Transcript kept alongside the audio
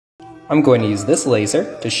I'm going to use this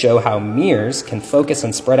laser to show how mirrors can focus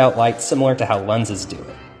and spread out light similar to how lenses do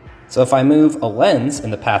it. So if I move a lens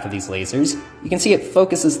in the path of these lasers, you can see it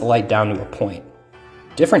focuses the light down to a point.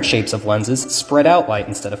 Different shapes of lenses spread out light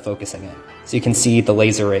instead of focusing it. So you can see the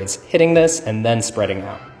laser rays hitting this and then spreading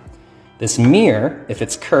out. This mirror, if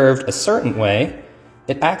it's curved a certain way,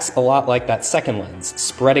 it acts a lot like that second lens,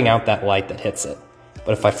 spreading out that light that hits it.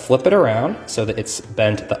 But if I flip it around so that it's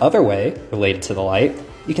bent the other way, related to the light,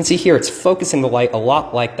 you can see here it's focusing the light a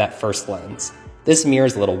lot like that first lens. This mirror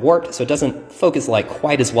is a little warped, so it doesn't focus light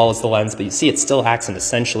quite as well as the lens, but you see it still acts in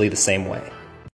essentially the same way.